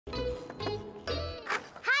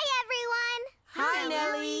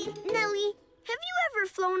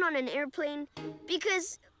flown on an airplane?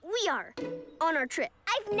 Because we are, on our trip.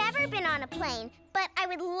 I've never been on a plane, but I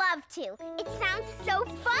would love to. It sounds so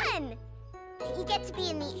fun. You get to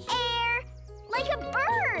be in the air, like a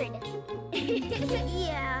bird.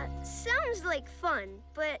 Yeah, sounds like fun,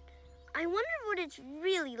 but I wonder what it's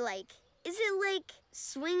really like. Is it like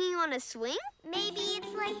swinging on a swing? Maybe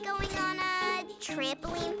it's like going on a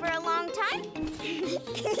trampoline for a long time.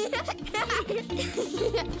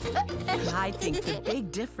 I think the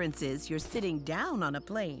big difference is you're sitting down on a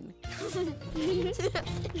plane.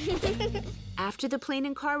 After the plane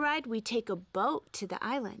and car ride, we take a boat to the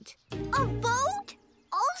island. A boat?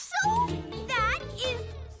 Also? That is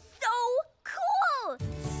so cool!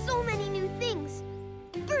 So many new things.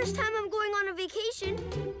 First time I'm going on a vacation.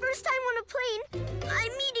 First time on a plane.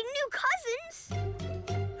 I'm meeting new cousins.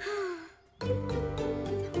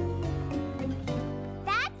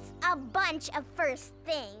 That's a bunch of first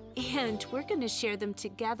things. And we're gonna share them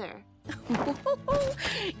together.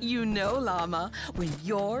 You know, Llama, when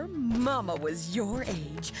your mama was your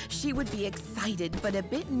age, she would be excited but a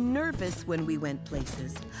bit nervous when we went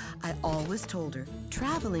places. I always told her,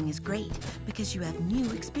 traveling is great because you have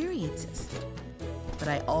new experiences. But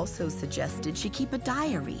I also suggested she keep a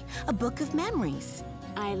diary, a book of memories.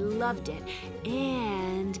 I loved it.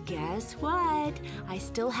 And guess what? I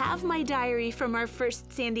still have my diary from our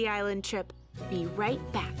first Sandy Island trip. Be right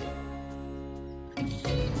back.